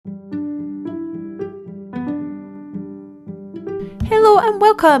Hello and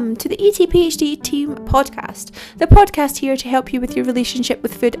welcome to the ETPHD Team Podcast, the podcast here to help you with your relationship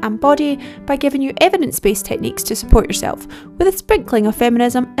with food and body by giving you evidence-based techniques to support yourself, with a sprinkling of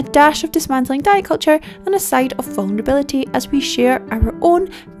feminism, a dash of dismantling diet culture, and a side of vulnerability as we share our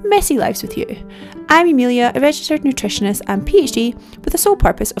own messy lives with you. I'm Amelia, a registered nutritionist and PhD with the sole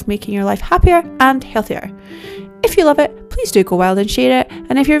purpose of making your life happier and healthier. If you love it, please do go wild and share it,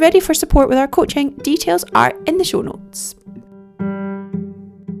 and if you're ready for support with our coaching, details are in the show notes.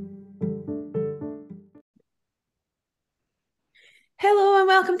 Hello and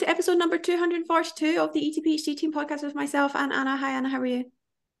welcome to episode number 242 of the ETPHD Team Podcast with myself and Anna. Hi Anna, how are you?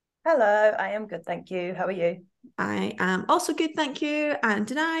 Hello, I am good, thank you. How are you? I am also good, thank you. And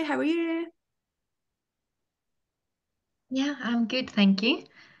Denai, how are you? Yeah, I'm good, thank you.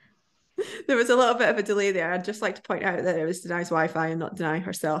 There was a little bit of a delay there. I'd just like to point out that it was Denai's Wi-Fi and not Denai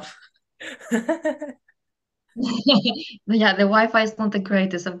herself. Yeah, the Wi-Fi is not the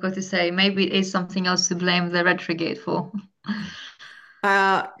greatest, I've got to say. Maybe it is something else to blame the retrograde for.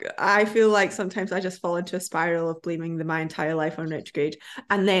 I feel like sometimes I just fall into a spiral of blaming my entire life on retrograde.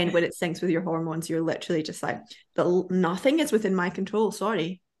 And then when it syncs with your hormones, you're literally just like, nothing is within my control,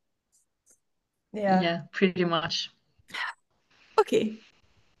 sorry. Yeah, pretty much. Okay.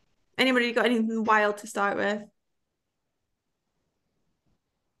 Anybody got anything wild to start with?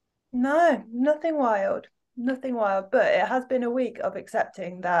 No, nothing wild. Nothing wild. But it has been a week of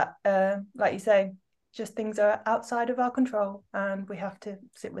accepting that, like you say, just things are outside of our control and we have to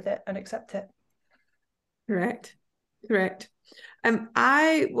sit with it and accept it. Correct.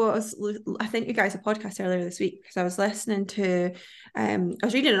 I think you guys a podcast earlier this week because I was listening to, I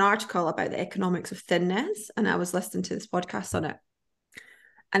was reading an article about the economics of thinness, and I was listening to this podcast on it.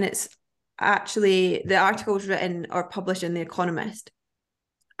 And it's actually, the article was written or published in The Economist,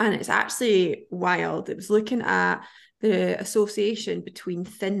 and it's actually wild. It was looking at the association between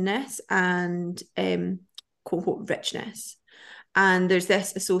thinness and quote unquote richness. And there's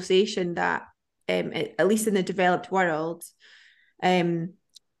this association that at least in the developed world,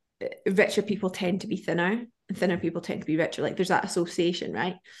 richer people tend to be thinner and thinner people tend to be richer. Like there's that association,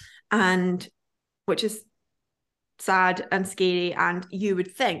 right? And which is sad and scary. And you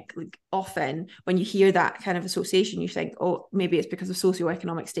would think, like, often when you hear that kind of association, you think, oh, maybe it's because of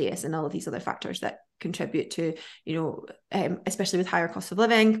socioeconomic status and all of these other factors that contribute to, especially with higher costs of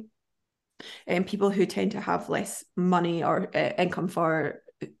living, and people who tend to have less money or income for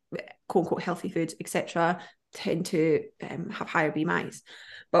quote unquote healthy foods, etc., tend to have higher BMIs.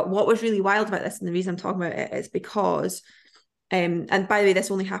 But what was really wild about this, and the reason I'm talking about it, is because, and by the way, this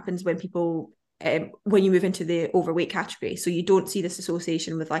only happens when people, when you move into the overweight category. So you don't see this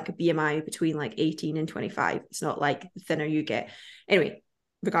association with like a BMI between like 18 and 25. It's not like the thinner you get. Anyway,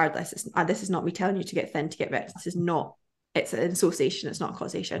 regardless, this is not me telling you to get thin to get rich. This is not, it's an association, it's not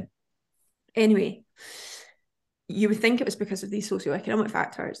causation. Anyway, you would think it was because of these socioeconomic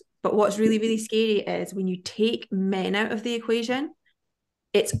factors. But what's really, really scary is when you take men out of the equation,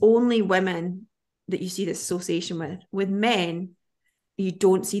 it's only women that you see this association with. With men, you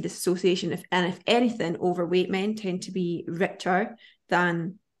don't see this association. If anything, overweight men tend to be richer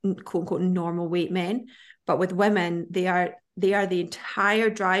than quote unquote normal weight men. But with women, they are the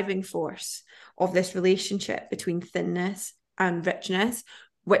entire driving force of this relationship between thinness and richness,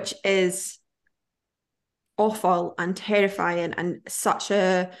 which is awful and terrifying and such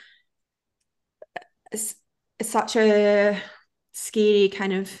a scary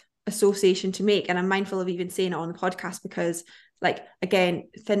kind of association to make. And I'm mindful of even saying it on the podcast because, like, again,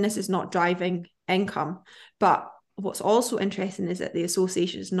 thinness is not driving income. But what's also interesting is that the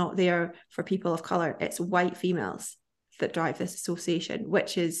association is not there for people of color. It's white females that drive this association,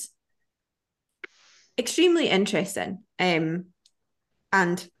 which is extremely interesting. And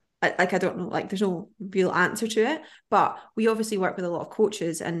I don't know, like there's no real answer to it, but we obviously work with a lot of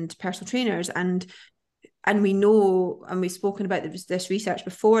coaches and personal trainers, and we know, and we've spoken about this research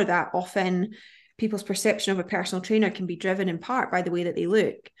before, that often people's perception of a personal trainer can be driven in part by the way that they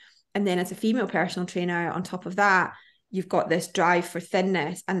look. And then as a female personal trainer, on top of that, you've got this drive for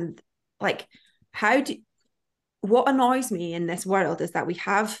thinness. And like, what annoys me in this world is that we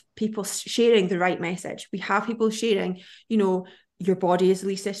have people sharing the right message. We have people sharing, your body is the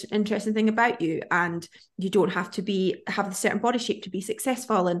least interesting thing about you, and you don't have to have a certain body shape to be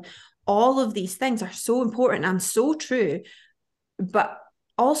successful, and all of these things are so important and so true. But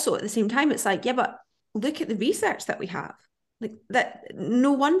also at the same time, it's like, yeah, but look at the research that we have, like that.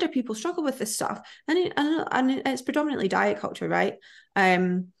 No wonder people struggle with this stuff, and it's predominantly diet culture, right?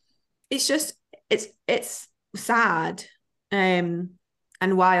 It's just it's sad and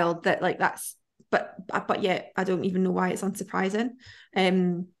wild that, like, that's but yet I don't even know why it's unsurprising.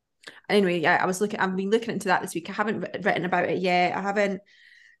 Anyway, yeah, I've been looking into that this week. I haven't written about it yet. I haven't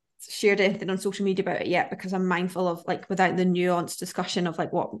shared anything on social media about it yet because I'm mindful of, like, without the nuanced discussion of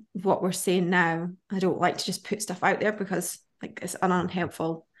like what we're saying now, I don't like to just put stuff out there because like it's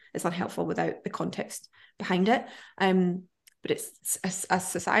unhelpful without the context behind it. But it's as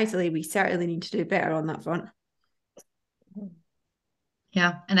societally, we certainly need to do better on that front.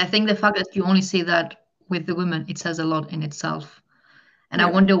 Yeah, and I think the fact that you only see that with the women, it says a lot in itself. And I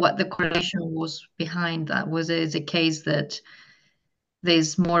wonder what the correlation was behind that. Was it a case that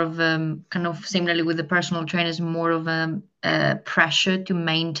there's more of kind of similarly with the personal trainers, more of a pressure to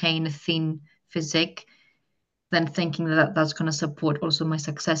maintain a thin physique than thinking that that's going to support also my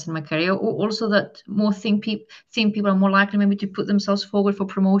success in my career, or also that more thin people are more likely maybe to put themselves forward for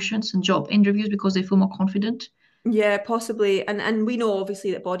promotions and job interviews because they feel more confident. Yeah, possibly. And we know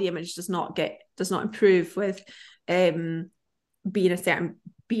obviously that body image does not improve with being a certain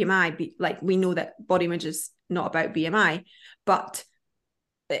BMI. Like, we know that body image is not about BMI, but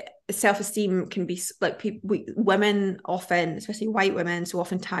self-esteem can be like, women often, especially white women, so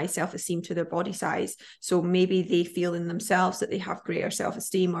often tie self-esteem to their body size. So maybe they feel in themselves that they have greater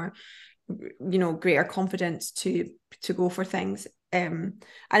self-esteem or, you know, greater confidence to go for things. And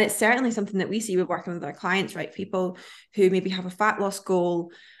it's certainly something that we see with working with our clients, right? People who maybe have a fat loss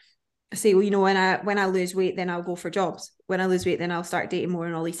goal say, well, you know, when I lose weight, then I'll go for jobs. When I lose weight, then I'll start dating more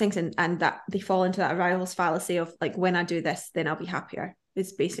and all these things. And that they fall into that arrival's fallacy of like, when I do this, then I'll be happier,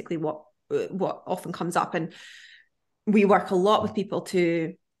 is basically what often comes up. And we work a lot with people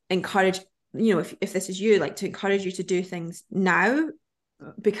to encourage, you know, if this is you, like, to encourage you to do things now,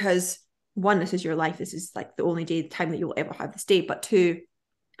 because one, this is your life. This is like the only time that you'll ever have this day. But two,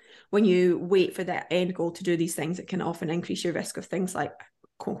 when you wait for that end goal to do these things, it can often increase your risk of things like,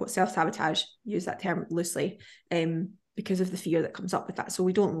 quote unquote, self-sabotage, use that term loosely, because of the fear that comes up with that. So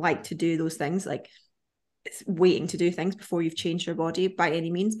we don't like to do those things, like it's waiting to do things before you've changed your body by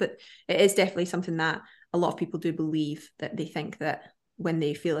any means. But it is definitely something that a lot of people do believe, that they think that when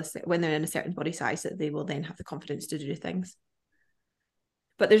they feel when they're in a certain body size, that they will then have the confidence to do things.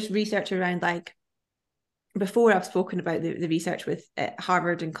 But there's research around, like, before I've spoken about the research with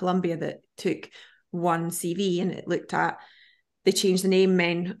Harvard and Columbia that took one CV and it looked at, they changed the name,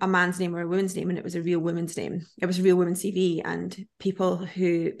 a man's name or a woman's name, and it was a real woman's name. It was a real woman's CV. And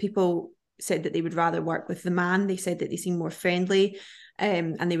people said that they would rather work with the man. They said that they seem more friendly,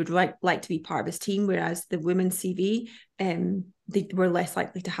 and they would like to be part of his team. Whereas the woman's CV, they were less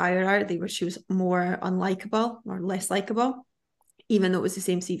likely to hire her. She was more unlikable or less likable, even though it was the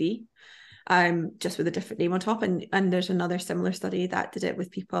same CV. Just with a different name on top. And there's another similar study that did it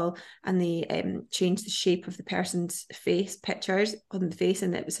with people, and they changed the shape of the person's face pictures on the face,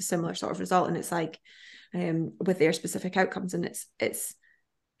 and it was a similar sort of result. And it's like, with their specific outcomes, and it's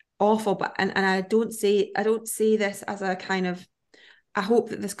awful. But and I don't say this as a kind of, I hope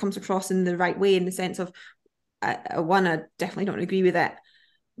that this comes across in the right way, in the sense of, I definitely don't agree with it.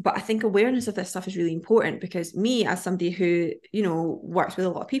 But I think awareness of this stuff is really important, because me, as somebody who, you know, works with a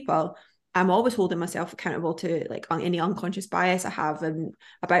lot of people, I'm always holding myself accountable to like on any unconscious bias I have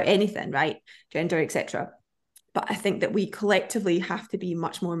about anything, right? Gender, etc. But I think that we collectively have to be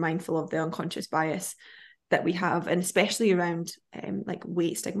much more mindful of the unconscious bias that we have, and especially around like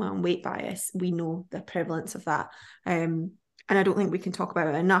weight stigma and weight bias. We know the prevalence of that. And I don't think we can talk about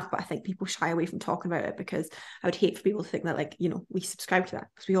it enough, but I think people shy away from talking about it, because I would hate for people to think that, like, you know, we subscribe to that,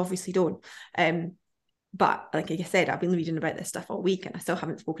 because we obviously don't. But like I said, I've been reading about this stuff all week, and I still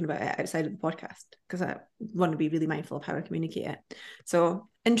haven't spoken about it outside of the podcast, because I want to be really mindful of how I communicate it. So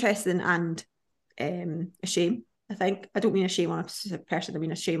interesting and a shame, I think. I don't mean a shame on a specific person, I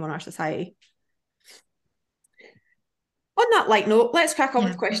mean a shame on our society. On that light note, let's crack on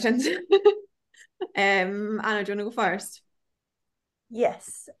with questions. Anna, do you want to go first?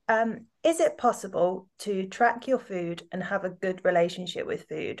 Yes. Is it possible to track your food and have a good relationship with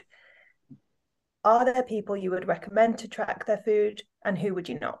food? Are there people you would recommend to track their food, and who would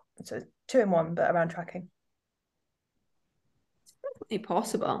you not? So 2 in 1, but around tracking. It's definitely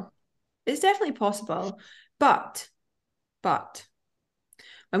possible. It's definitely possible. But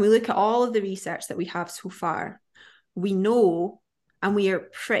when we look at all of the research that we have so far, we know, and we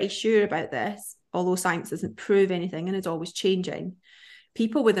are pretty sure about this, although science doesn't prove anything and is always changing,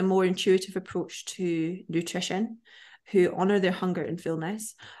 people with a more intuitive approach to nutrition, who honour their hunger and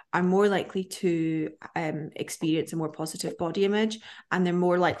fullness, are more likely to experience a more positive body image, and they're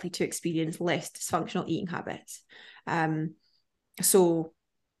more likely to experience less dysfunctional eating habits. So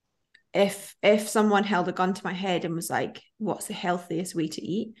if someone held a gun to my head and was like, what's the healthiest way to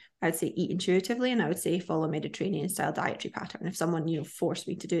eat? I'd say eat intuitively, and I would say follow a Mediterranean style dietary pattern. If someone, forced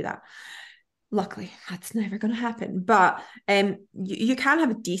me to do that. Luckily, that's never going to happen. But you can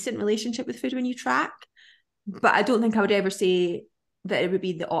have a decent relationship with food when you track, but I don't think I would ever say that it would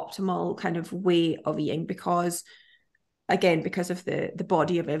be the optimal kind of way of eating, because again, because of the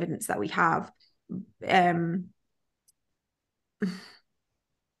body of evidence that we have.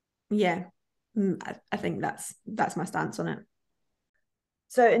 Yeah, I think that's my stance on it.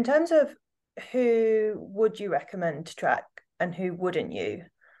 So in terms of who would you recommend to track and who wouldn't you,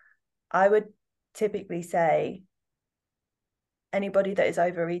 I would typically say anybody that is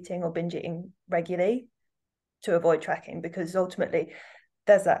overeating or binge eating regularly to avoid tracking, because ultimately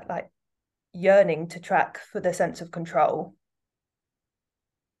there's that like yearning to track for the sense of control.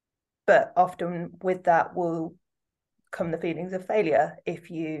 But often with that will come the feelings of failure if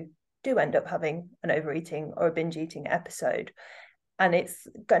you do end up having an overeating or a binge eating episode. And it's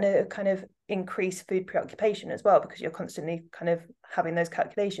going to kind of increase food preoccupation as well, because you're constantly kind of having those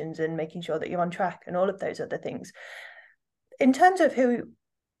calculations and making sure that you're on track and all of those other things. In terms of who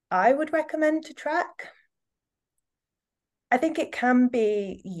I would recommend to track, I think it can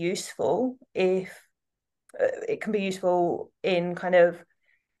be useful if it can be useful in kind of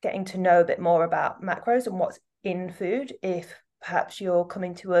getting to know a bit more about macros and what's in food, if perhaps you're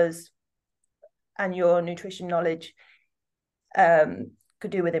coming to us and your nutrition knowledge could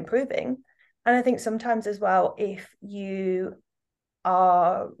do with improving. And I think sometimes as well, if you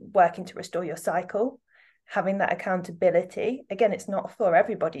are working to restore your cycle, having that accountability, again, it's not for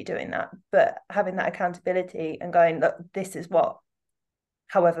everybody doing that, but having that accountability and going, look, this is what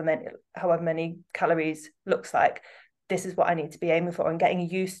however many calories looks like, this is what I need to be aiming for, and getting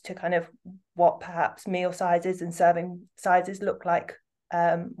used to kind of what perhaps meal sizes and serving sizes look like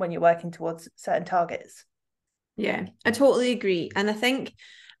when you're working towards certain targets. Yeah, I totally agree. And I think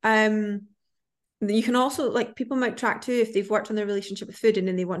you can also, like, people might track too if they've worked on their relationship with food and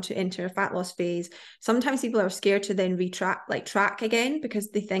then they want to enter a fat loss phase. Sometimes people are scared to then track again,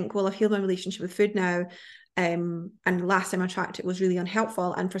 because they think, well, I've healed my relationship with food now. And last time I tracked it was really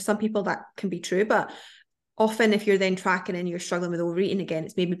unhelpful. And for some people that can be true, but often if you're then tracking and you're struggling with overeating again,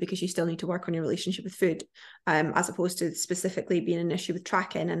 it's maybe because you still need to work on your relationship with food, as opposed to specifically being an issue with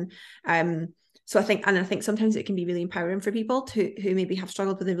tracking. And so I think sometimes it can be really empowering for people who maybe have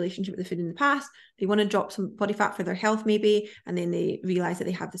struggled with their relationship with the food in the past. They want to drop some body fat for their health maybe, and then they realize that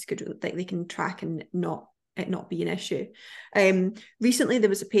they have this good, that they can track and it not be an issue. Recently there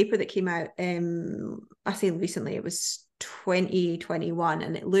was a paper that came out, I say recently, it was 2021,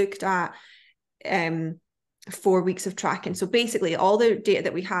 and it looked at 4 weeks of tracking. So basically all the data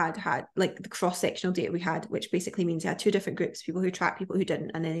that we had like the cross-sectional data we had, which basically means they had two different groups, people who tracked, people who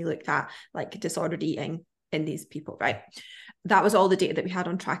didn't, and then they looked at like disordered eating in these people, right? That was all the data that we had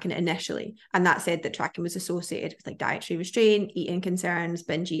on tracking it initially, and that said that tracking was associated with like dietary restraint, eating concerns,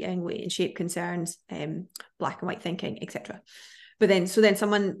 binge eating, weight and shape concerns, black and white thinking, etc. But then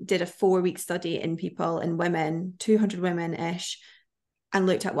someone did a 4-week study in people, in women, 200 women-ish, and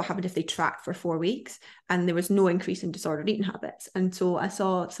looked at what happened if they tracked for 4 weeks, and there was no increase in disordered eating habits. And so I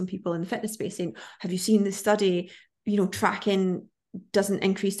saw some people in the fitness space saying, have you seen this study? Tracking doesn't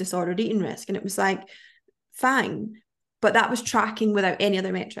increase disordered eating risk. And it was like, fine, but that was tracking without any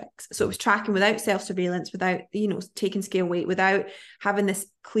other metrics. So it was tracking without self-surveillance, without taking scale weight, without having this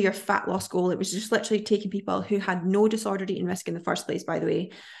clear fat loss goal. It was just literally taking people who had no disordered eating risk in the first place, by the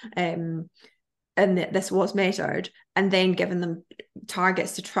way, and this was measured, and then given them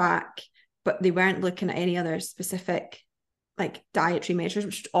targets to track, but they weren't looking at any other specific like dietary measures,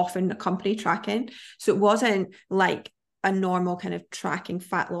 which often accompany tracking. So it wasn't like a normal kind of tracking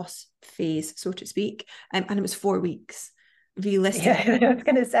fat loss phase, so to speak. And it was 4 weeks. Realistically, yeah, I was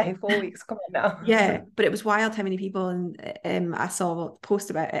going to say 4 weeks. Come on now. Yeah, but it was wild how many people, and I saw post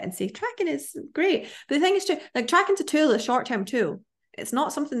about it and say tracking is great. But the thing is, like, tracking's a tool, a short-term tool. It's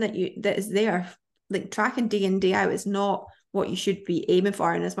not something that is there. Like, tracking day in, day out is not what you should be aiming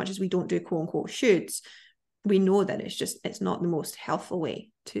for. And as much as we don't do quote unquote shoulds, we know that it's not the most helpful way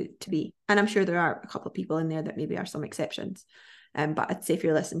to be. And I'm sure there are a couple of people in there that maybe are some exceptions. But I'd say if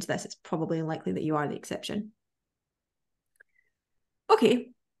you're listening to this, it's probably unlikely that you are the exception.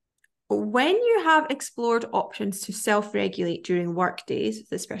 Okay. When you have explored options to self-regulate during work days,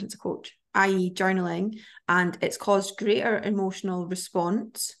 this person's a coach, i.e. journaling, and it's caused greater emotional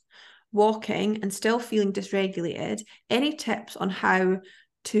response, walking, and still feeling dysregulated, any tips on how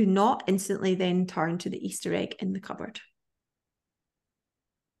to not instantly then turn to the Easter egg in the cupboard?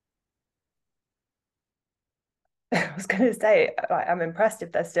 I was going to say, like, I'm impressed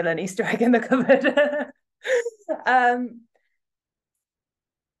if there's still an Easter egg in the cupboard. I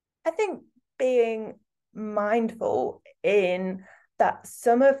think being mindful in that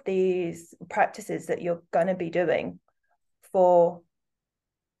some of these practices that you're going to be doing for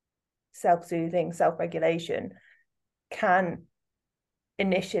self-soothing, self-regulation can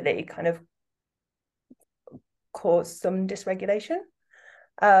initially kind of cause some dysregulation.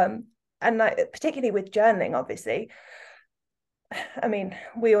 And like, particularly with journaling, obviously, I mean,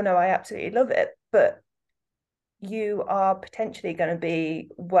 we all know I absolutely love it, but you are potentially going to be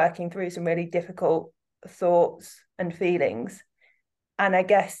working through some really difficult thoughts and feelings. And I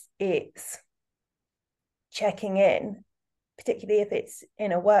guess it's checking in, particularly if it's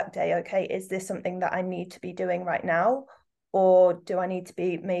in a work day. Okay, is this something that I need to be doing right now? Or do I need to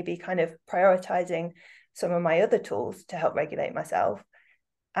be maybe kind of prioritizing some of my other tools to help regulate myself,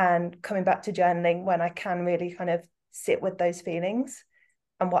 and coming back to journaling when I can really kind of sit with those feelings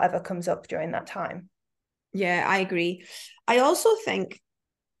and whatever comes up during that time. Yeah, I agree. I also think,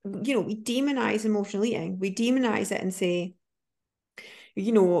 we demonize emotional eating. We demonize it and say,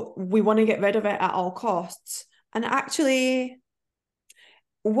 we want to get rid of it at all costs. And actually,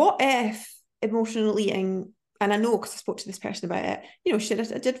 what if emotional eating, and I know because I spoke to this person about it,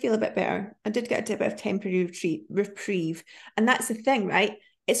 shit, I did feel a bit better. I did get a bit of temporary reprieve. And that's the thing, right?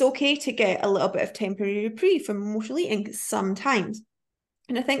 It's okay to get a little bit of temporary reprieve from emotional eating sometimes.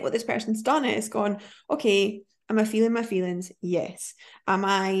 And I think what this person's done is gone, okay, am I feeling my feelings? Yes. Am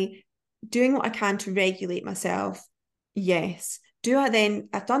I doing what I can to regulate myself? Yes.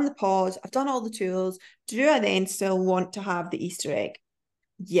 I've done the pause, I've done all the tools. Do I then still want to have the Easter egg?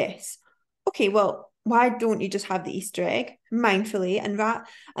 Yes. Okay, well, why don't you just have the Easter egg mindfully and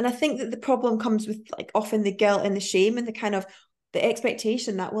I think that the problem comes with like often the guilt and the shame and the kind of the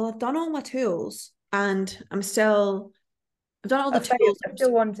expectation that, well, I've done all my tools and I've done all the tools. I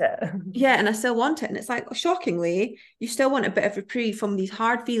still want it. Yeah, and I still want it. And it's like, shockingly, you still want a bit of reprieve from these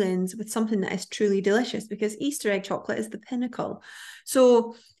hard feelings with something that is truly delicious, because Easter egg chocolate is the pinnacle.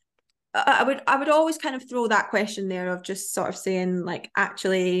 So I would always kind of throw that question there of just sort of saying, like,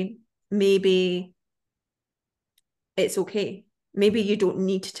 actually, maybe it's okay. Maybe you don't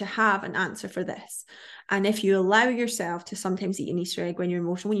need to have an answer for this. And if you allow yourself to sometimes eat an Easter egg when you're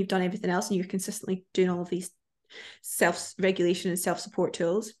emotional, when you've done everything else and you're consistently doing all of these self-regulation and self-support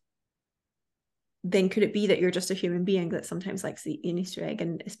tools, then could it be that you're just a human being that sometimes likes to eat an Easter egg,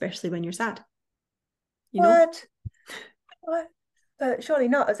 and especially when you're sad? What? But surely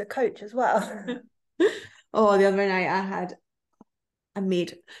not as a coach as well. Oh, the other night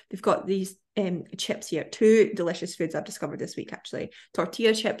they've got these chips here, two delicious foods I've discovered this week, actually.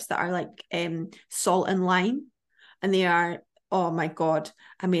 Tortilla chips that are like salt and lime, and they are, oh my god,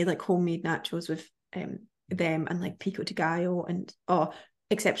 I made like homemade nachos with them and like pico de gallo, and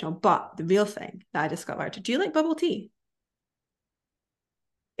exceptional. But the real thing that I discovered, do you like bubble tea?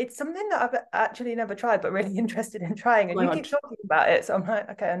 It's something that I've actually never tried, but really interested in trying. And you keep talking about it, so I'm like,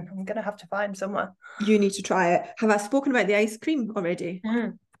 okay, I'm gonna have to find somewhere. You need to try it. Have I spoken about the ice cream already?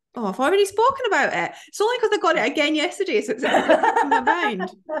 Oh, I've already spoken about it. It's only because I got it again yesterday, so it's in my mind.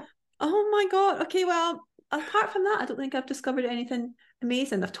 Oh my god. Okay, well, apart from that, I don't think I've discovered anything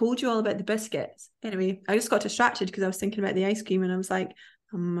amazing. I've told you all about the biscuits. Anyway, I just got distracted because I was thinking about the ice cream, and I was like,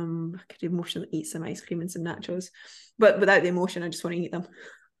 I could emotionally eat some ice cream and some nachos, but without the emotion, I just want to eat them.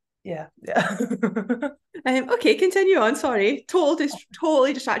 Yeah. Okay, continue on. Sorry,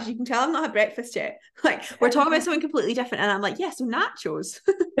 totally distracted. You can tell I'm not had breakfast yet. Like, we're talking about something completely different, and I'm like, yes, so nachos.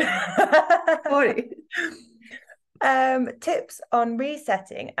 Sorry. Tips on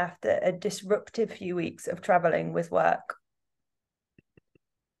resetting after a disruptive few weeks of traveling with work.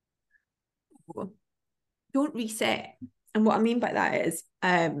 Don't reset. And what I mean by that is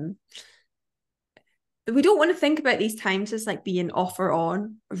we don't want to think about these times as like being off or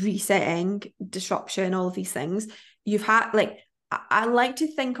on, resetting, disruption, all of these things. You've had like, I like to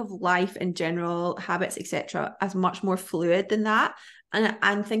think of life in general, habits, etc., as much more fluid than that,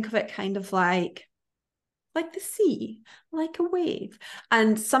 and think of it kind of like the sea, like a wave.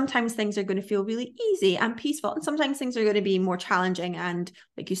 And sometimes things are going to feel really easy and peaceful, and sometimes things are going to be more challenging and,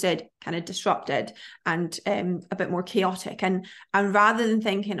 like you said, kind of disrupted and a bit more chaotic. And rather than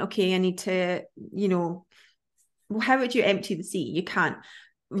thinking, okay, I need to, how would you empty the sea? You can't.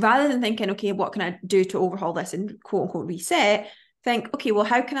 Rather than thinking, okay, what can I do to overhaul this and quote unquote reset, think, okay, well,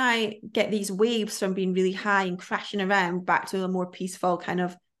 how can I get these waves from being really high and crashing around back to a more peaceful, kind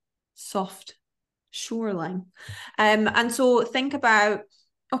of soft shoreline? And so think about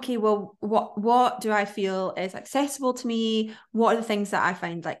okay, well, what do I feel is accessible to me? What are the things that I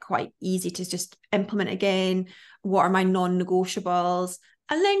find like quite easy to just implement again? What are my non-negotiables?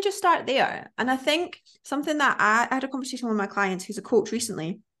 And then just start there. And I think something that I had a conversation with my clients who's a coach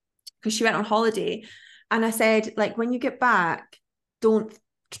recently, because she went on holiday, and I said, like, when you get back, don't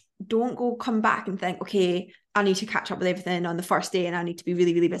go come back and think, okay, I need to catch up with everything on the first day and I need to be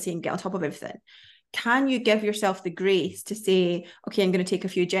really, really busy and get on top of everything. Can you give yourself the grace to say, okay, I'm going to take a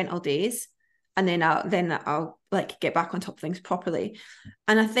few gentle days and then I'll like get back on top of things properly.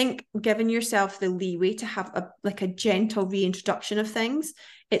 And I think giving yourself the leeway to have a gentle reintroduction of things,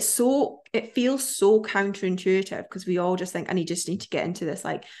 it feels so counterintuitive because we all just think I just need to get into this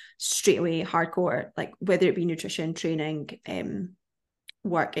like straight away hardcore, like whether it be nutrition, training,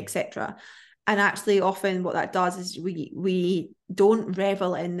 work, etc. And actually often what that does is we don't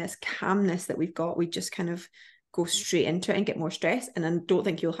revel in this calmness that we've got. We just kind of go straight into it and get more stress. And I don't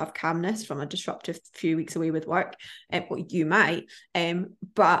think you'll have calmness from a disruptive few weeks away with work. Well, you might,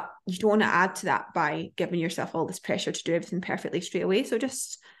 but you don't want to add to that by giving yourself all this pressure to do everything perfectly straight away. So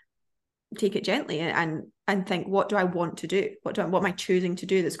just take it gently and think, what do I want to do? What am I choosing to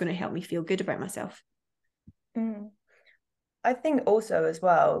do that's going to help me feel good about myself? I think also as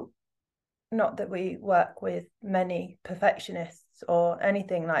well, not that we work with many perfectionists or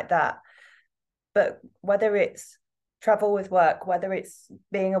anything like that, but whether it's travel with work, whether it's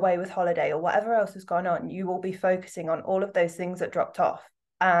being away with holiday or whatever else has gone on, you will be focusing on all of those things that dropped off.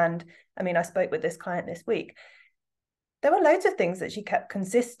 And I mean, I spoke with this client this week. There were loads of things that she kept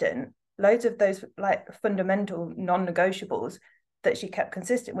consistent, loads of those like fundamental non-negotiables that she kept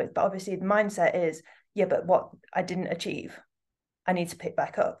consistent with. But obviously the mindset is, yeah, but what I didn't achieve, I need to pick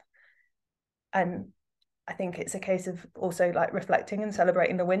back up. And I think it's a case of also like reflecting and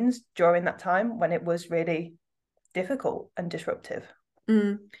celebrating the wins during that time when it was really difficult and disruptive.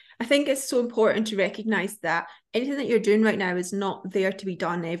 I think it's so important to recognize that anything that you're doing right now is not there to be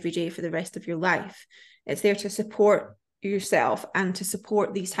done every day for the rest of your life. It's there to support yourself and to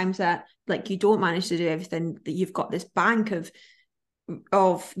support these times that like you don't manage to do everything, that you've got this bank of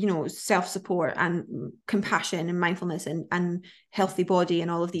self-support and compassion and mindfulness and healthy body and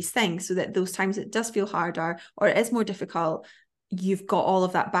all of these things, so that those times it does feel harder or it is more difficult, you've got all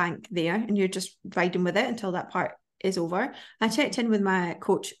of that bank there and you're just riding with it until that part is over. I checked in with my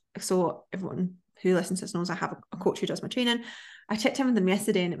coach, so everyone who listens to this knows I have a coach who does my training. I checked in with them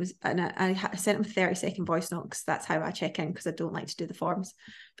yesterday and I sent him a 30-second voice note because that's how I check in, because I don't like to do the forms,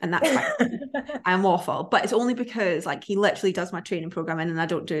 and that's fine. I'm awful, but it's only because like he literally does my training programming and I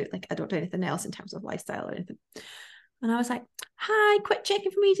don't do anything else in terms of lifestyle or anything. And I was like, hi, quick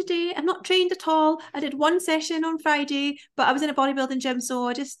check-in for me today. I'm not trained at all. I did one session on Friday, but I was in a bodybuilding gym, so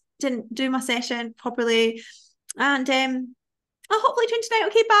I just didn't do my session properly. And I'll hopefully train tonight.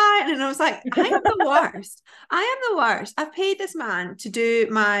 Okay, bye. And I was like, I am the worst. I am the worst. I've paid this man to do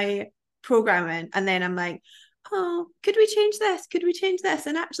my programming. And then I'm like, oh, could we change this? Could we change this?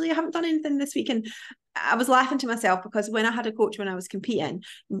 And actually, I haven't done anything this week. And I was laughing to myself because when I had a coach when I was competing,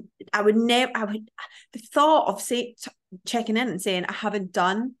 the thought of checking in and saying I haven't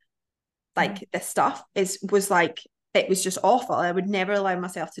done like this stuff was like, it was just awful. I would never allow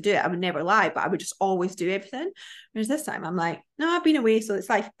myself to do it. I would never lie, but I would just always do everything. Whereas this time I'm like, no, I've been away, so it's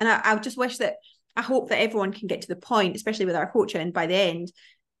life. And I just wish that, I hope that everyone can get to the point, especially with our coaching by the end,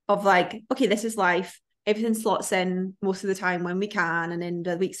 of like, okay, this is life. Everything slots in most of the time when we can. And then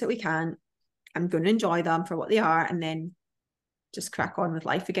the weeks that we can't, I'm going to enjoy them for what they are and then just crack on with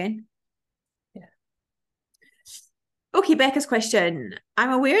life again. Okay, Becca's question.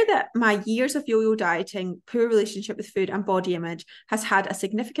 I'm aware that my years of yo-yo dieting, poor relationship with food and body image has had a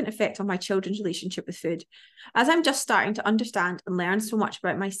significant effect on my children's relationship with food. As I'm just starting to understand and learn so much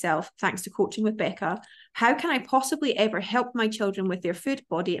about myself, thanks to coaching with Becca, how can I possibly ever help my children with their food,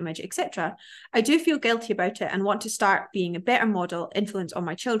 body image, etc.? I do feel guilty about it and want to start being a better model influence on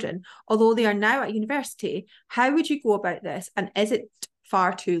my children. Although they are now at university, how would you go about this? And is it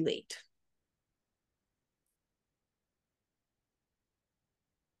far too late?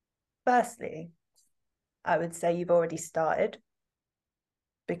 Firstly, I would say you've already started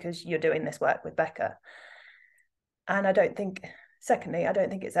because you're doing this work with Becca. And secondly, I don't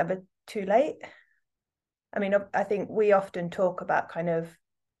think it's ever too late. I mean, I think we often talk about kind of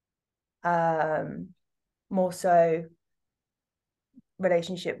more so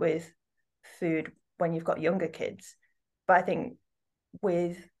relationship with food when you've got younger kids. But I think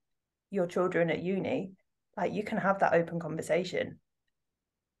with your children at uni, like you can have that open conversation.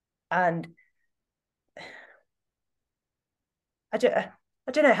 And I don't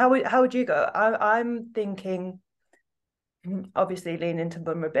know, how would you go? I'm thinking obviously lean into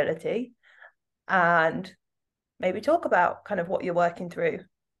vulnerability and maybe talk about kind of what you're working through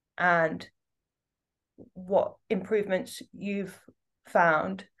and what improvements you've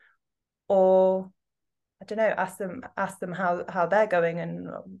found, or I don't know, ask them how they're going and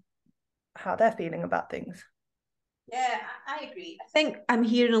how they're feeling about things. Yeah, I agree. I think I'm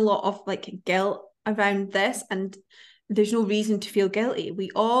hearing a lot of like guilt around this, and there's no reason to feel guilty.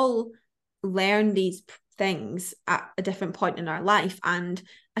 We all learn these things at a different point in our life. And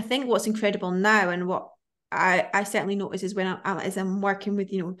I think what's incredible now, and what I certainly notice, is when I'm working with,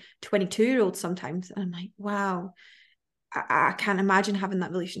 22-year-olds sometimes, and I'm like, wow, I can't imagine having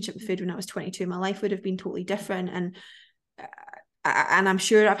that relationship with food when I was 22. My life would have been totally different. And I'm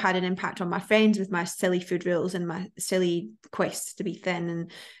sure I've had an impact on my friends with my silly food rules and my silly quests to be thin,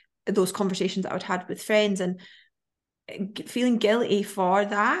 and those conversations that I would have with friends, and feeling guilty for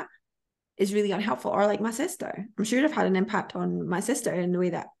that is really unhelpful. Or like my sister, I'm sure I've had an impact on my sister in the way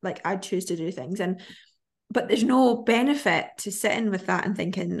that like I choose to do things. But there's no benefit to sitting with that and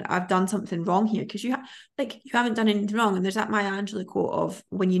thinking I've done something wrong here, because you haven't done anything wrong. And there's that Maya Angelou quote of,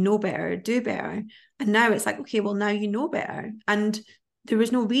 when you know better, do better. And now it's like, okay, well, now you know better, and there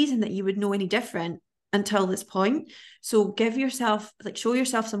was no reason that you would know any different until this point. So show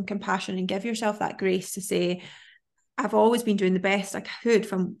yourself some compassion and give yourself that grace to say, I've always been doing the best I could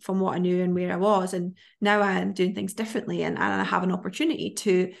from what I knew and where I was, and now I am doing things differently, and I have an opportunity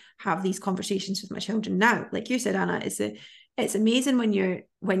to have these conversations with my children now. Like you said, Anna, it's amazing when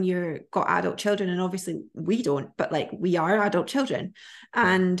you're got adult children, and obviously we don't, but like we are adult children,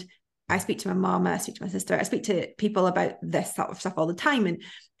 and I speak to my mom, I speak to my sister, I speak to people about this sort of stuff all the time,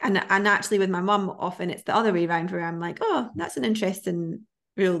 and actually with my mom often it's the other way around, where I'm like, oh, that's an interesting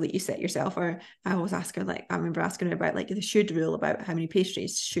rule that you set yourself. Or I always ask her, like, I remember asking her about like the should rule, about how many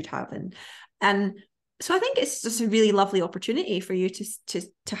pastries should have, and so I think it's just a really lovely opportunity for you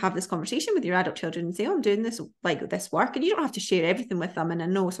to have this conversation with your adult children and say, oh, I'm doing this, like this work, and you don't have to share everything with them. And I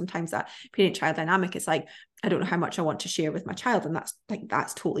know sometimes that parent-child dynamic is like, I don't know how much I want to share with my child, and that's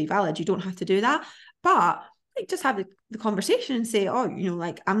totally valid. You don't have to do that, but like just have the conversation and say, oh,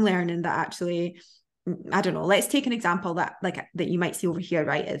 like I'm learning that actually, I don't know, let's take an example that you might see over here,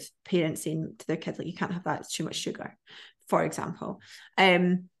 right? Is parents saying to their kids, like, you can't have that, it's too much sugar, for example.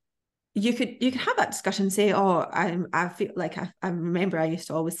 You could have that discussion and say, oh, I feel like I remember I used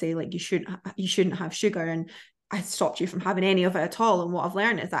to always say, like, you shouldn't have sugar, and I stopped you from having any of it at all. And what I've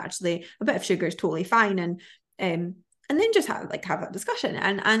learned is that actually a bit of sugar is totally fine. And then just have that discussion.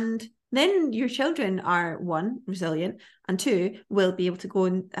 And then your children are, one, resilient, and two, will be able to go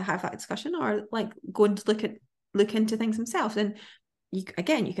and have that discussion, or like go and look into things themselves. And you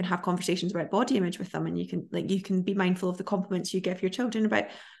can have conversations about body image with them, and you can be mindful of the compliments you give your children about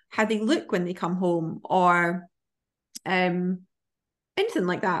how they look when they come home, or anything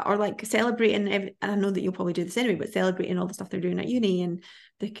like that, or like celebrating and I know that you'll probably do this anyway, but celebrating all the stuff they're doing at uni and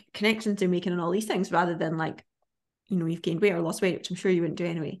the connections they're making and all these things, rather than like, you've gained weight or lost weight, which I'm sure you wouldn't do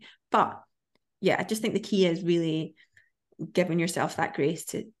anyway. But yeah, I just think the key is really giving yourself that grace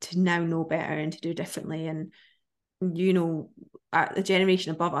to now know better and to do differently. And the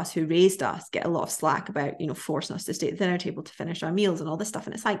generation above us who raised us get a lot of slack about forcing us to stay at the dinner table to finish our meals and all this stuff,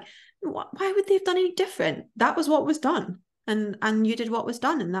 and it's like, why would they have done any different? That was what was done, and you did what was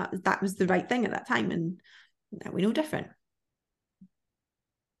done, and that was the right thing at that time, and now we know different.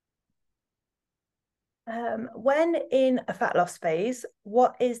 When in a fat loss phase,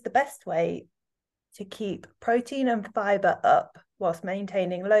 what is the best way to keep protein and fiber up whilst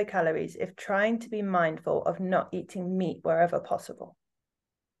maintaining low calories if trying to be mindful of not eating meat wherever possible?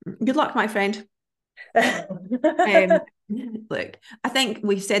 Good luck, my friend. Look, I think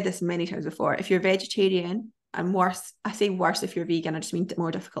we've said this many times before. If you're vegetarian, and worse, I say worse if you're vegan, I just mean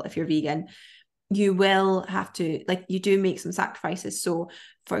more difficult if you're vegan, you will have to, like, you do make some sacrifices. So,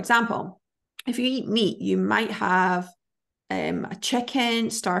 for example, if you eat meat, you might have a chicken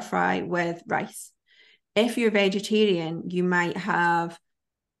stir fry with rice. If you're vegetarian, you might have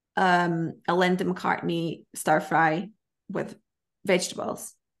a Linda McCartney stir fry with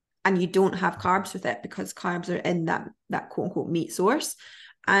vegetables, and you don't have carbs with it because carbs are in that quote unquote meat source.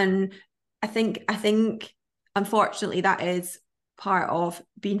 And I think unfortunately that is part of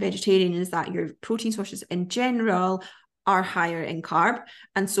being vegetarian, is that your protein sources in general are higher in carb,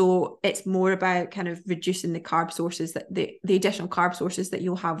 and so it's more about kind of reducing the carb sources, that the additional carb sources that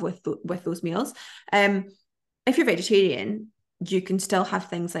you'll have with those meals. If you're vegetarian, you can still have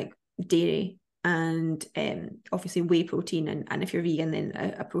things like dairy and obviously whey protein, and if you're vegan,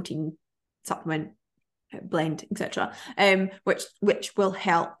 then a protein supplement blend, etc., which will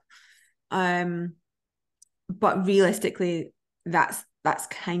help. but realistically, that's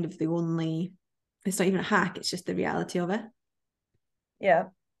kind of the only, it's not even a hack, it's just the reality of it. Yeah.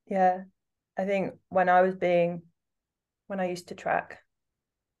 I think when I used to track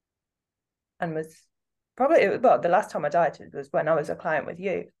and was probably, well, the last time I dieted was when I was a client with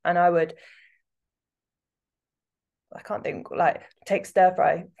you, and I can't think, like, take stir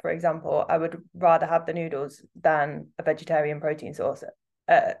fry, for example. I would rather have the noodles than a vegetarian protein source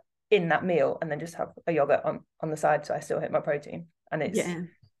in that meal, and then just have a yogurt on the side so I still hit my protein. And it's,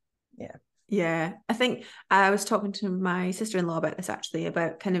 yeah. I think I was talking to my sister-in-law about this, actually,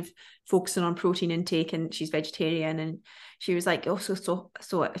 about kind of focusing on protein intake, and she's vegetarian, and she was like, oh, so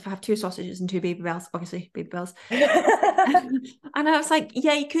if I have 2 sausages and 2 Baby Bells, obviously Baby Bells, and I was like,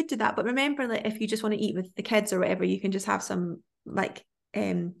 yeah, you could do that, but remember that if you just want to eat with the kids or whatever, you can just have some like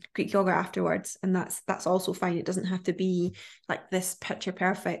Greek yogurt afterwards, and that's also fine. It doesn't have to be like this picture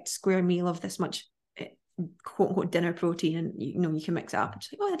perfect square meal of this much quote unquote dinner protein, and you can mix it up. And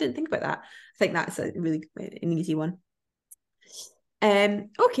she's like, oh, I didn't think about that. I think that's a really an easy one.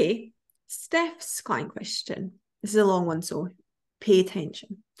 Okay, Steph's client question. This is a long one, so pay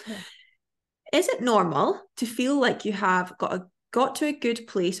attention. Yeah. Is it normal to feel like you have got to a good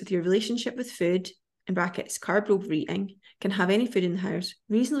place with your relationship with food, in brackets, carb overeating, can have any food in the house,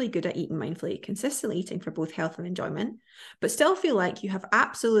 reasonably good at eating mindfully, consistently eating for both health and enjoyment, but still feel like you have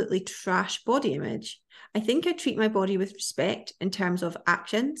absolutely trash body image? I think I treat my body with respect in terms of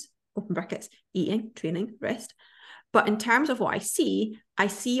actions, open brackets, eating, training, rest. But in terms of what I see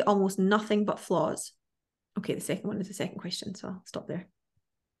almost nothing but flaws. Okay, the second one is the second question, so I'll stop there.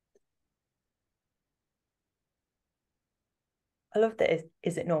 I love that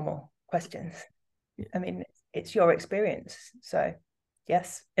is it normal questions. I mean, it's your experience, so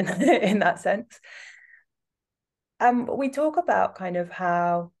yes, in that sense. We talk about kind of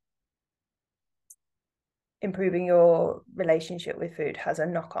how improving your relationship with food has a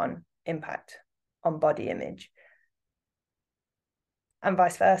knock-on impact on body image, and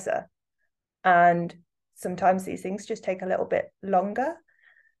vice versa. And sometimes these things just take a little bit longer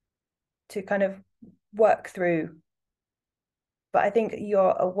to kind of work through. But I think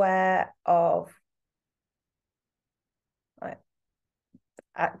you're aware of, like,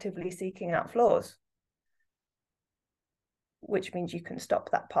 actively seeking out flaws, which means you can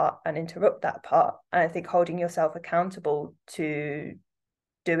stop that part and interrupt that part. And I think holding yourself accountable to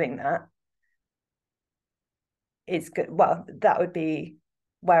doing that is good. Well, that would be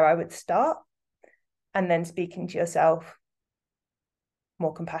where I would start. And then speaking to yourself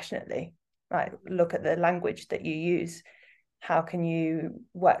more compassionately, right? Look at the language that you use. How can you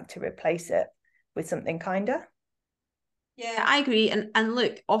work to replace it with something kinder? Yeah, I agree. And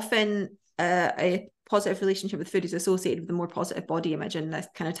look, often a positive relationship with food is associated with a more positive body image, and this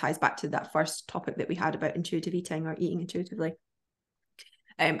kind of ties back to that first topic that we had about intuitive eating or eating intuitively.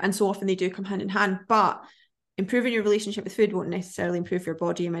 And so often they do come hand in hand, but improving your relationship with food won't necessarily improve your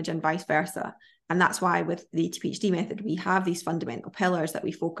body image, and vice versa. And that's why with the ATPHD method, we have these fundamental pillars that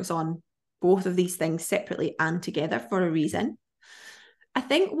we focus on both of these things separately and together for a reason. I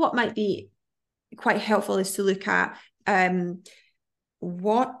think what might be quite helpful is to look at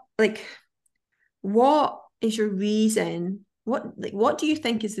what is your reason? What do you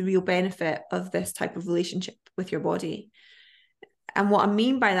think is the real benefit of this type of relationship with your body? And what I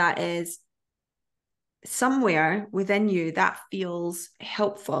mean by that is, somewhere within you that feels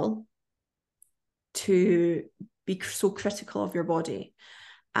helpful to be so critical of your body.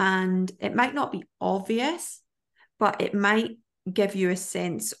 And it might not be obvious, but it might give you a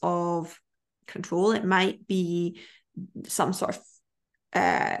sense of control. It might be some sort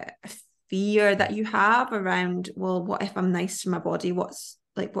of fear that you have around, well, what if I'm nice to my body? What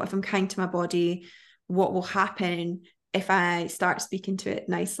if I'm kind to my body? What will happen if I start speaking to it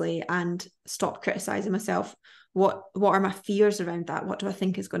nicely and stop criticizing myself? What are my fears around that? What do I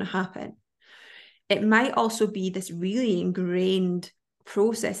think is going to happen? It might also be this really ingrained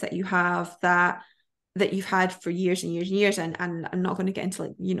process that you have that you've had for years and years and years. And I'm not going to get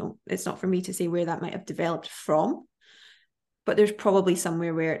into, it's not for me to say where that might have developed from, but there's probably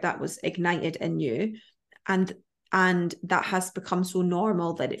somewhere where that was ignited in you, and that has become so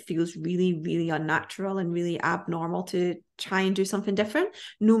normal that it feels really, really unnatural and really abnormal to try and do something different,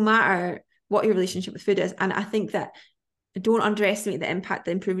 no matter what your relationship with food is. And I think that don't underestimate the impact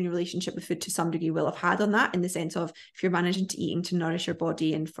that improving your relationship with food to some degree will have had on that, in the sense of, if you're managing to eating to nourish your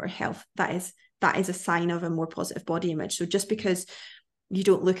body and for health, that is a sign of a more positive body image. So just because you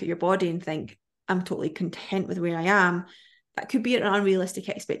don't look at your body and think, I'm totally content with where I am, that could be an unrealistic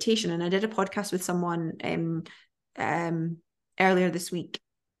expectation. And I did a podcast with someone earlier this week,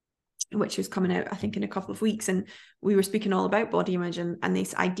 which is coming out, I think, in a couple of weeks. And we were speaking all about body image and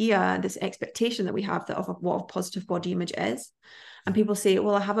this idea, this expectation that we have that of what a positive body image is. And people say,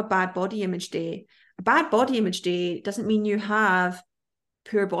 well, I have a bad body image day. A bad body image day doesn't mean you have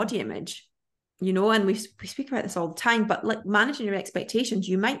poor body image, you know, and we speak about this all the time, but like managing your expectations,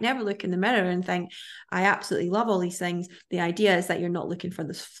 you might never look in the mirror and think, I absolutely love all these things. The idea is that you're not looking for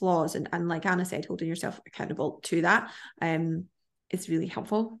those flaws. And like Anna said, holding yourself accountable to that is really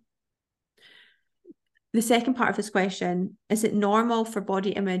helpful. The second part of this question, is it normal for body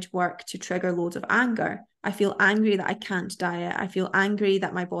image work to trigger loads of anger? I feel angry that I can't diet. I feel angry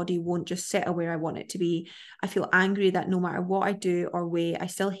that my body won't just settle where I want it to be. I feel angry that no matter what I do or weigh, I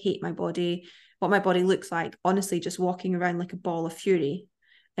still hate my body, what my body looks like. Honestly, just walking around like a ball of fury.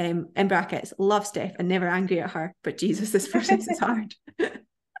 In brackets, love Steph and never angry at her, but Jesus, this process is hard.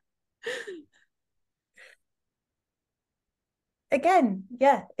 Again,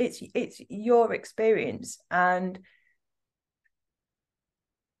 yeah, it's your experience, and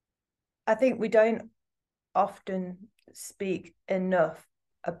I think we don't often speak enough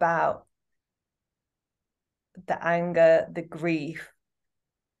about the anger, the grief,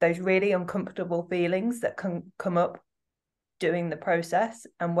 those really uncomfortable feelings that can come up doing the process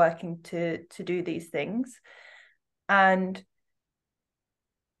and working to do these things. And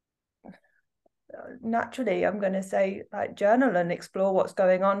naturally, I'm going to say, like, journal and explore what's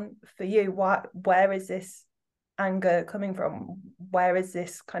going on for you. Where is this anger coming from? Where is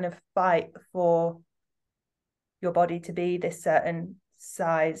this kind of fight for your body to be this certain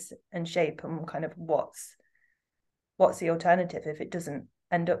size and shape, and kind of what's the alternative if it doesn't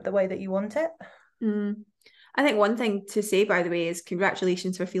end up the way that you want it? I think one thing to say, by the way, is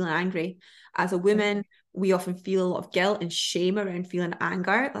congratulations for feeling angry. As a woman, we often feel a lot of guilt and shame around feeling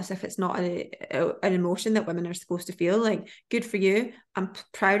anger, as if it's not an emotion that women are supposed to feel. Like, good for you. I'm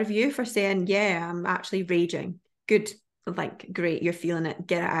proud of you for saying, yeah, I'm actually raging. Good. Like, great, you're feeling it.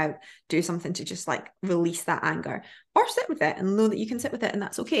 Get it out. Do something to just like release that anger, or sit with it and know that you can sit with it, and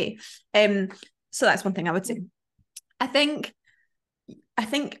that's okay. So that's one thing I would say. I think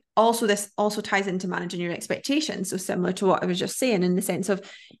also this also ties into managing your expectations. So similar to what I was just saying, in the sense of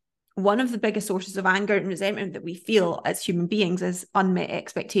one of the biggest sources of anger and resentment that we feel as human beings is unmet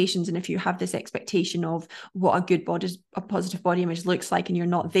expectations. And if you have this expectation of what a positive body image looks like, and you're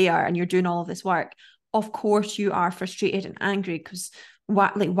not there and you're doing all of this work, of course you are frustrated and angry, because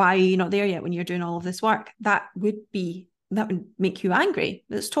why are you not there yet when you're doing all of this work? That would make you angry.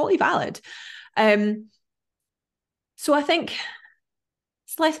 That's totally valid. So I think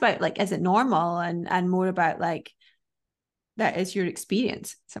it's less about like, is it normal, and more about like, that is your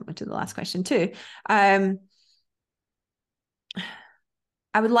experience, similar to the last question too. I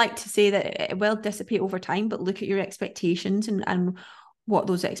would like to say that it will dissipate over time, but look at your expectations and what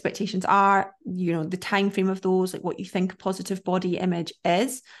those expectations are, you know, the time frame of those, like what you think a positive body image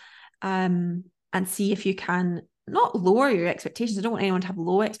is, and see if you can not lower your expectations. I don't want anyone to have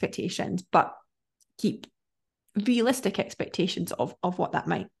low expectations, but keep realistic expectations of what that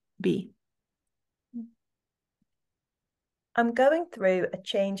might be. I'm going through a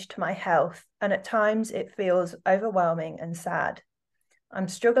change to my health, and at times it feels overwhelming and sad. I'm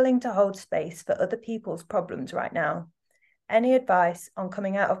struggling to hold space for other people's problems right now. Any advice on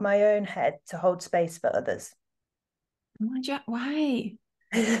coming out of my own head to hold space for others? Why?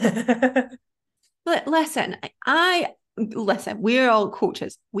 Listen, we're all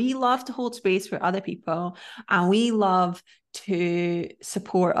coaches. We love to hold space for other people, and we love to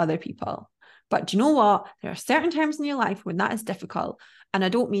support other people. But do you know what? There are certain times in your life when that is difficult. And I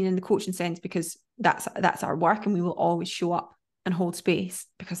don't mean in the coaching sense, because that's our work, and we will always show up and hold space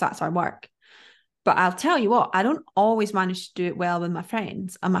because that's our work. But I'll tell you what, I don't always manage to do it well with my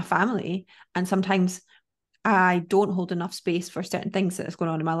friends and my family. And sometimes I don't hold enough space for certain things that is going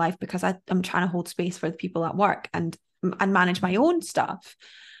on in my life, because I'm trying to hold space for the people at work and manage my own stuff.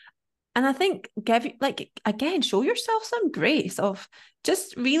 And I think show yourself some grace of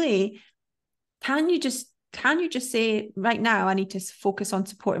just really, can you just say, right now, I need to focus on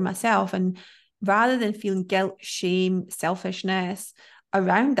supporting myself, and rather than feeling guilt, shame, selfishness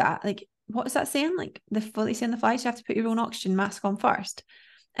around that, like, what is that saying? Like, what they say in the flights, you have to put your own oxygen mask on first.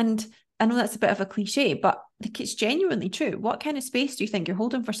 And I know that's a bit of a cliche, but like, it's genuinely true. What kind of space do you think you're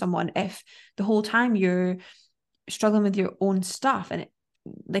holding for someone if the whole time you're struggling with your own stuff, and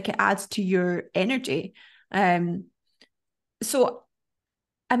it adds to your energy? So,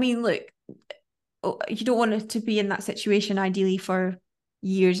 I mean, look, you don't want it to be in that situation ideally for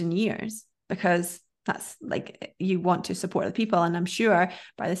years and years, because That's like, you want to support other people. And I'm sure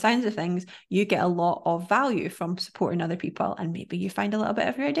by the sounds of things, you get a lot of value from supporting other people. And maybe you find a little bit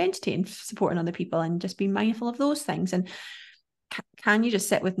of your identity in supporting other people, and just be mindful of those things. And can you just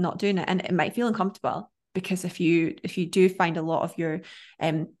sit with not doing it? And it might feel uncomfortable, because if you do find a lot of your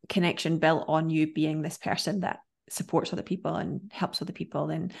connection built on you being this person that supports other people and helps other people,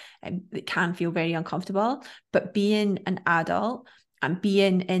 then it can feel very uncomfortable. But being an adult and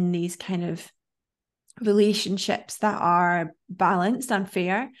being in these kind of relationships that are balanced and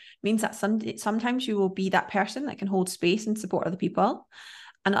fair means that sometimes you will be that person that can hold space and support other people,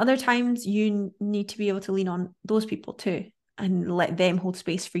 and other times you need to be able to lean on those people too and let them hold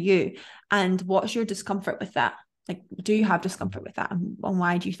space for you. And what's your discomfort with that? Like, do you have discomfort with that, and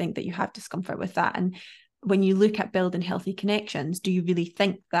why do you think that you have discomfort with that? And when you look at building healthy connections, do you really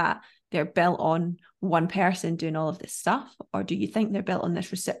think that they're built on one person doing all of this stuff, or do you think they're built on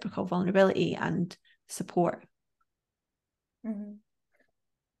this reciprocal vulnerability and support? Mm-hmm.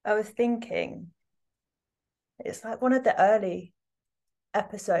 I was thinking, it's like one of the early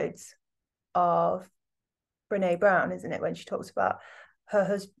episodes of Brene Brown, isn't it, when she talks about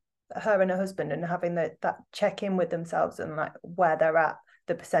her and her husband, and having that check in with themselves, and like where they're at,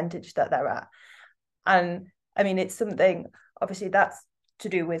 the percentage that they're at. And I mean, it's something, obviously that's to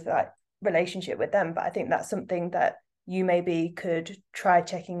do with like relationship with them, but I think that's something that you maybe could try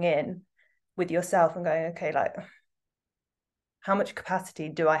checking in with yourself and going, okay, like, how much capacity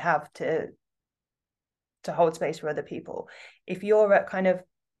do I have to hold space for other people? If you're at kind of,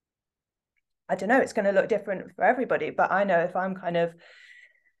 I don't know, it's going to look different for everybody, but I know if I'm kind of,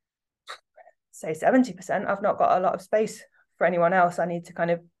 say 70%, I've not got a lot of space for anyone else. I need to kind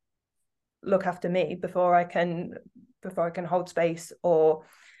of look after me before I can hold space or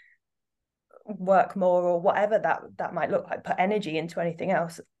work more, or whatever that might look like, put energy into anything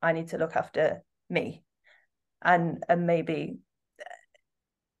else. I need to look after me, and maybe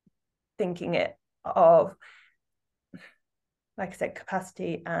thinking it of, like I said,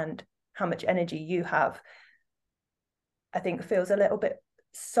 capacity and how much energy you have, I think feels a little bit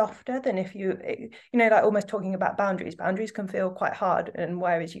softer than if you know, like almost talking about boundaries can feel quite hard. And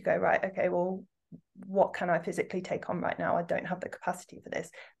whereas you go, right, okay, well, what can I physically take on right now? I don't have the capacity for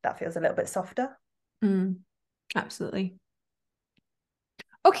this. That feels a little bit softer. Absolutely.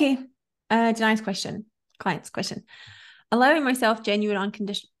 Okay. Denai's question, client's question. Allowing myself genuine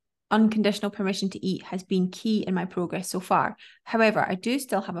unconditional permission to eat has been key in my progress so far. However, I do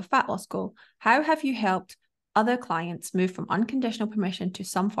still have a fat loss goal. How have you helped other clients move from unconditional permission to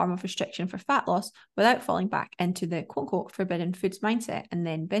some form of restriction for fat loss without falling back into the quote unquote forbidden foods mindset and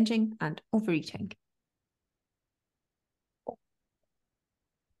then binging and overeating?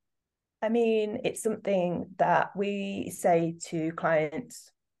 I mean, it's something that we say to clients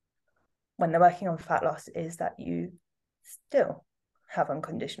when they're working on fat loss, is that you still have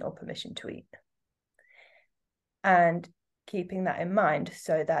unconditional permission to eat. And keeping that in mind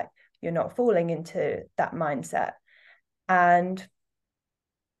so that you're not falling into that mindset. And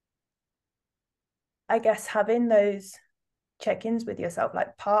I guess having those check-ins with yourself,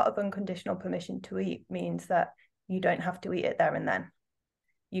 like part of unconditional permission to eat means that you don't have to eat it there and then.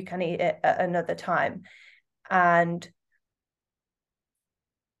 You can eat it at another time. And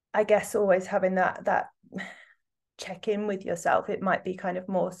I guess always having that check-in with yourself. It might be kind of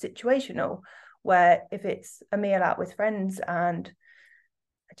more situational, where if it's a meal out with friends and,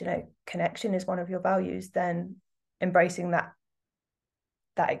 I don't know, connection is one of your values, then embracing that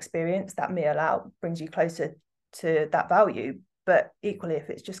experience, that meal out, brings you closer to that value. But equally, if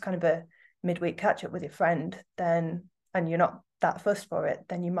it's just kind of a midweek catch up with your friend, then, and you're not that fussed for it,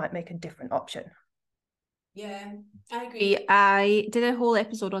 then you might make a different option. Yeah, I agree. I did a whole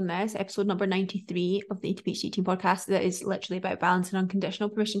episode on this, episode number 93 of the Eat to Beach Eating podcast, that is literally about balancing unconditional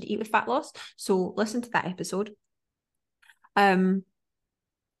permission to eat with fat loss. So listen to that episode.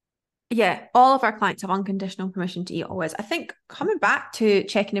 Yeah, all of our clients have unconditional permission to eat always. I think coming back to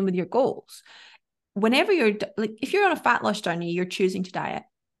checking in with your goals, whenever you're like, if you're on a fat loss journey, you're choosing to diet.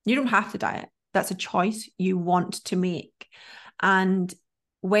 You don't have to diet. That's a choice you want to make. And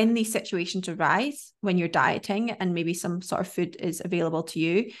when these situations arise, when you're dieting and maybe some sort of food is available to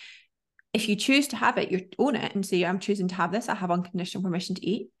you, if you choose to have it, you own it and say, I'm choosing to have this. I have unconditional permission to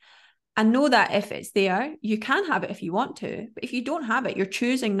eat. And know that if it's there, you can have it if you want to. But if you don't have it, you're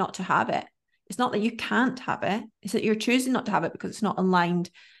choosing not to have it. It's not that you can't have it. It's that you're choosing not to have it because it's not aligned.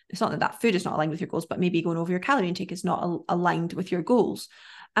 It's not that food is not aligned with your goals, but maybe going over your calorie intake is not aligned with your goals.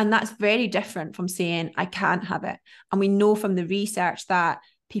 And that's very different from saying, I can't have it. And we know from the research that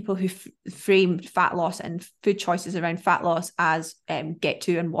people who frame fat loss and food choices around fat loss as get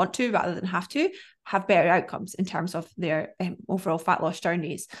to and want to rather than have better outcomes in terms of their overall fat loss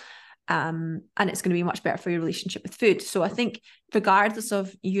journeys. And it's going to be much better for your relationship with food. So I think regardless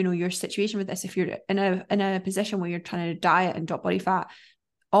of, you know, your situation with this, if you're in a position where you're trying to diet and drop body fat,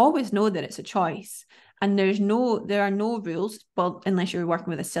 always know that it's a choice. And there are no rules, well, unless you're working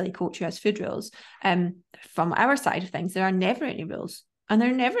with a silly coach who has food rules. From our side of things, there are never any rules. And there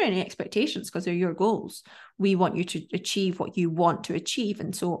are never any expectations because they're your goals. We want you to achieve what you want to achieve.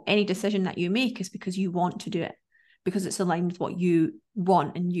 And so any decision that you make is because you want to do it, because it's aligned with what you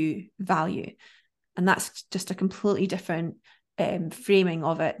want and you value. And that's just a completely different framing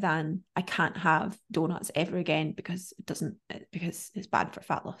of it than I can't have donuts ever again because it's bad for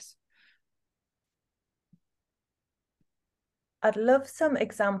fat loss. I'd love some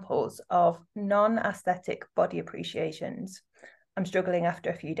examples of non-aesthetic body appreciations. I'm struggling after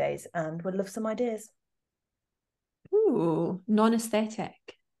a few days and would love some ideas. Ooh, non-aesthetic.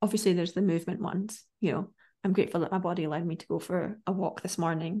 Obviously, there's the movement ones. You know, I'm grateful that my body allowed me to go for a walk this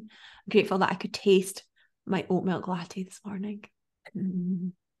morning. I'm grateful that I could taste my oat milk latte this morning.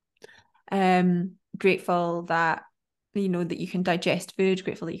 Grateful that, you know, that you can digest food.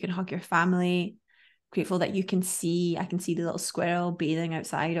 Grateful that you can hug your family. Grateful that I can see the little squirrel bathing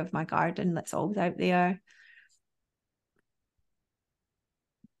outside of my garden that's always out there.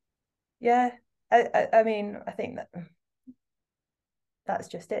 Yeah, I mean, I think that's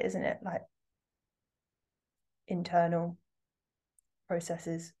just it, isn't it? Like internal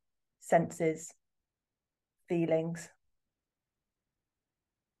processes, senses, feelings.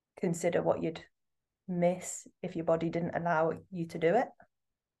 Consider what you'd miss if your body didn't allow you to do it.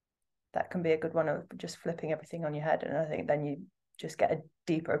 That can be a good one of just flipping everything on your head. And I think then you just get a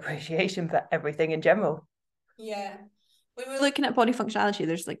deeper appreciation for everything in general. Yeah. When we're looking at body functionality,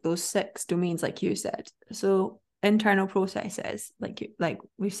 there's like those 6 domains, like you said. So internal processes, like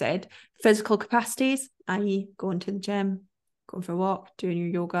we've said, physical capacities, i.e. going to the gym, going for a walk, doing your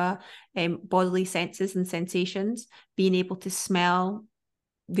yoga, bodily senses and sensations, being able to smell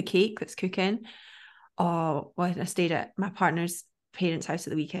the cake that's cooking. Oh, when I stayed at my partner's parents' house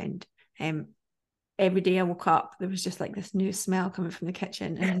at the weekend, every day I woke up, there was just like this new smell coming from the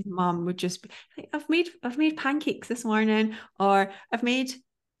kitchen, and his mum would just be like, I've made pancakes this morning, or I've made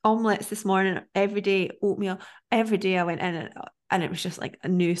omelets this morning. Every day, oatmeal. Every day I went in and it was just like a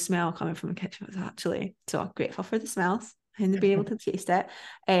new smell coming from the kitchen. It was actually so grateful for the smells and to be able to taste it.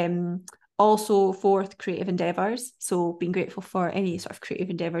 Also, 4th, creative endeavors. So being grateful for any sort of creative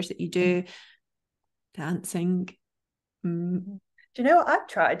endeavors that you do, dancing. Do you know what I've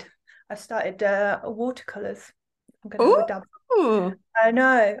tried? I've started watercolors. I'm going to have a dabble. I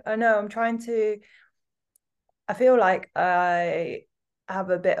know. I'm trying to. I feel like I have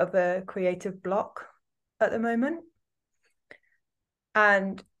a bit of a creative block at the moment.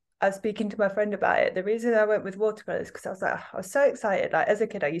 And I was speaking to my friend about it. The reason I went with watercolors because I was so excited. Like as a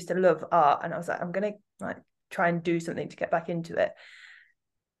kid, I used to love art, and I was like, I'm going to like try and do something to get back into it.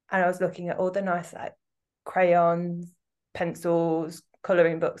 And I was looking at all the nice like crayons, pencils,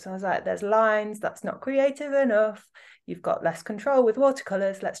 colouring books. And I was like, there's lines, that's not creative enough. You've got less control with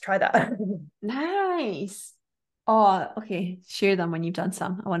watercolours. Let's try that. Nice. Oh, okay. Share them when you've done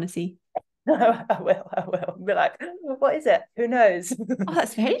some. I want to see. I will. Be like, what is it? Who knows? Oh,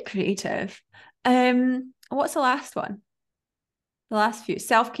 that's very creative. What's the last one? The last few.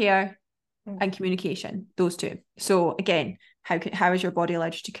 Self-care and communication. Those 2. So again, how has your body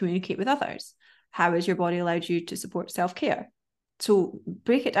allowed you to communicate with others? How has your body allowed you to support self-care? So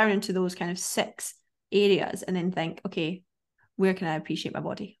break it down into those kind of 6 areas and then think, okay, where can I appreciate my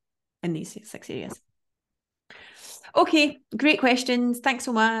body in these 6 areas? Okay, great questions. Thanks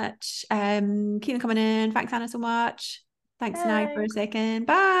so much. Keep them coming in. Thanks, Anna, so much. Thanks, Sinai, for a second.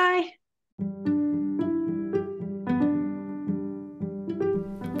 Bye.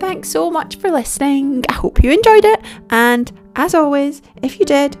 Thanks so much for listening. I hope you enjoyed it. And as always, if you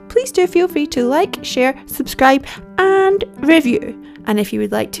did, please do feel free to like, share, subscribe, and review. And if you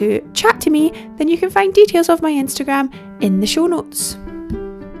would like to chat to me, then you can find details of my Instagram in the show notes.